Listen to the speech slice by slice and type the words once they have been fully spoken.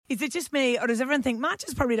Is it just me, or does everyone think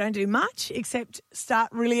marches probably don't do much except start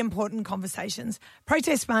really important conversations?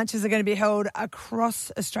 Protest marches are going to be held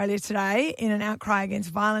across Australia today in an outcry against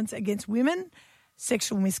violence against women,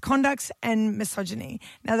 sexual misconducts and misogyny.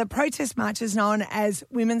 Now, the protest marches known as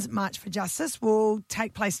Women's March for Justice will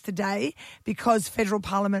take place today because federal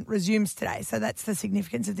parliament resumes today. So that's the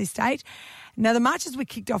significance of this date. Now, the marches were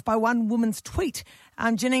kicked off by one woman's tweet.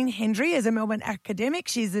 Janine Hendry is a Melbourne academic.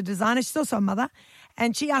 She's a designer. She's also a mother.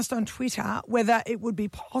 And she asked on Twitter whether it would be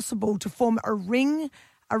possible to form a ring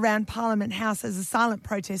around Parliament House as a silent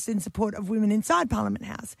protest in support of women inside Parliament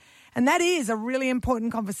House. And that is a really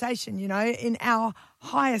important conversation. You know, in our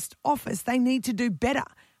highest office, they need to do better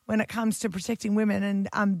when it comes to protecting women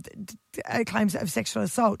and claims of sexual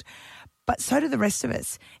assault. But so do the rest of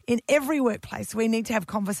us. In every workplace, we need to have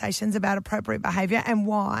conversations about appropriate behaviour and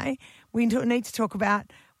why we need to talk about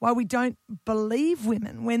why we don't believe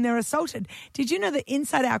women when they're assaulted. Did you know that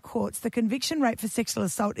inside our courts, the conviction rate for sexual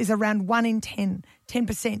assault is around 1 in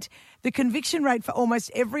 10%? The conviction rate for almost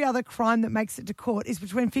every other crime that makes it to court is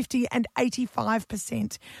between 50 and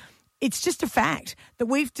 85%. It's just a fact that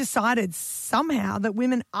we've decided somehow that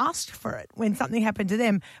women asked for it when something happened to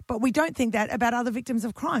them, but we don't think that about other victims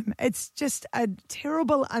of crime. It's just a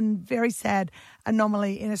terrible and very sad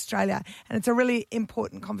anomaly in Australia, and it's a really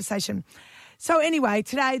important conversation. So anyway,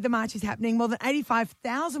 today the march is happening. More than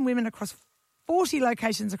 85,000 women across 40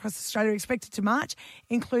 locations across Australia are expected to march,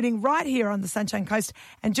 including right here on the Sunshine Coast.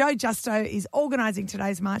 And Joe Justo is organising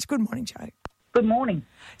today's march. Good morning, Joe. Good morning.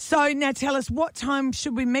 So now tell us, what time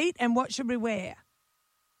should we meet and what should we wear?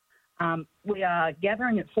 We are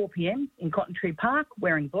gathering at 4 p.m. in Cotton Tree Park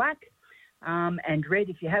wearing black and red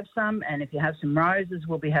if you have some, and if you have some roses,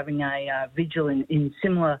 we'll be having a vigil in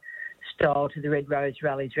similar style to the Red Rose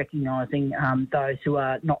rallies, recognising those who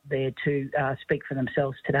are not there to speak for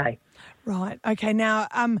themselves today. Right. Okay. Now,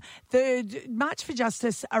 the March for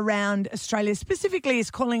Justice around Australia specifically is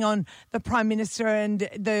calling on the Prime Minister and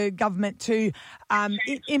the government to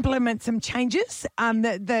implement some changes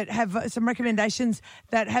that have some recommendations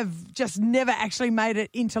that have just never actually made it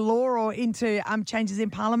into law or into changes in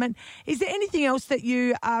Parliament. Is there anything else that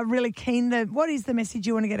you are really keen what is the message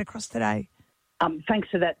you want to get across today? Thanks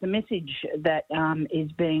for that. The message that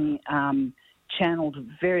is being channelled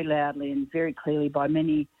very loudly and very clearly by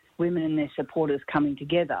many women and their supporters coming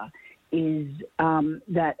together is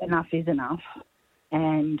that enough is enough,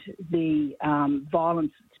 and the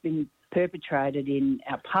violence that's been perpetrated in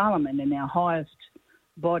our parliament and our highest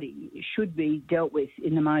body should be dealt with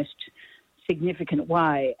in the most significant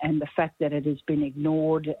way, and the fact that it has been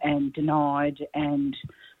ignored and denied and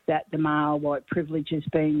that the male white privilege has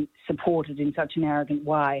been supported in such an arrogant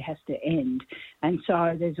way has to end. And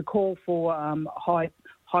so there's a call for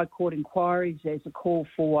high court inquiries. There's a call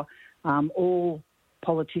for all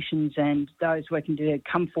politicians and those working to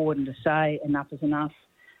come forward and to say enough is enough.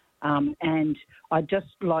 And I'd just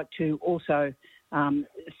like to also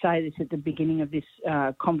say this at the beginning of this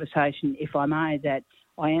conversation, if I may, that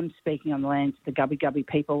I am speaking on the lands of the Gubbi Gubbi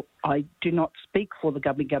people. I do not speak for the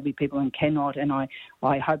Gubbi Gubbi people and cannot, and I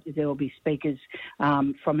hope that there will be speakers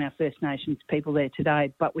from our First Nations people there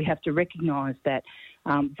today. But we have to recognise that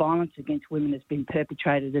violence against women has been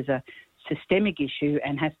perpetrated as a systemic issue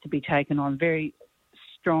and has to be taken on very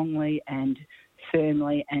strongly and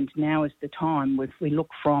firmly, and now is the time. If we look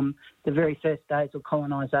from the very first days of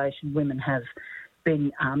colonisation, women have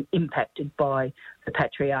been impacted by the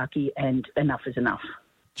patriarchy, and enough is enough.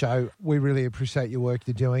 Joe, we really appreciate your work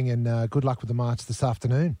you're doing, and good luck with the march this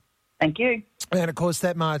afternoon. Thank you. And, of course,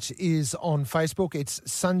 that march is on Facebook. It's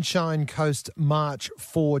Sunshine Coast March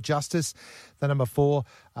for Justice, the number 4.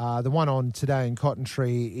 The one on today in Cotton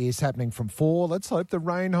Tree is happening from 4. Let's hope the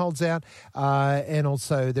rain holds out. And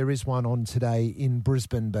also there is one on today in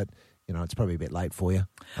Brisbane, but you know, it's probably a bit late for you,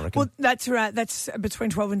 I reckon. Well, that's right. That's between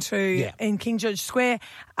 12 and 2 in King George Square.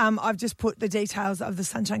 I've just put the details of the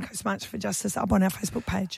Sunshine Coast March for Justice up on our Facebook page.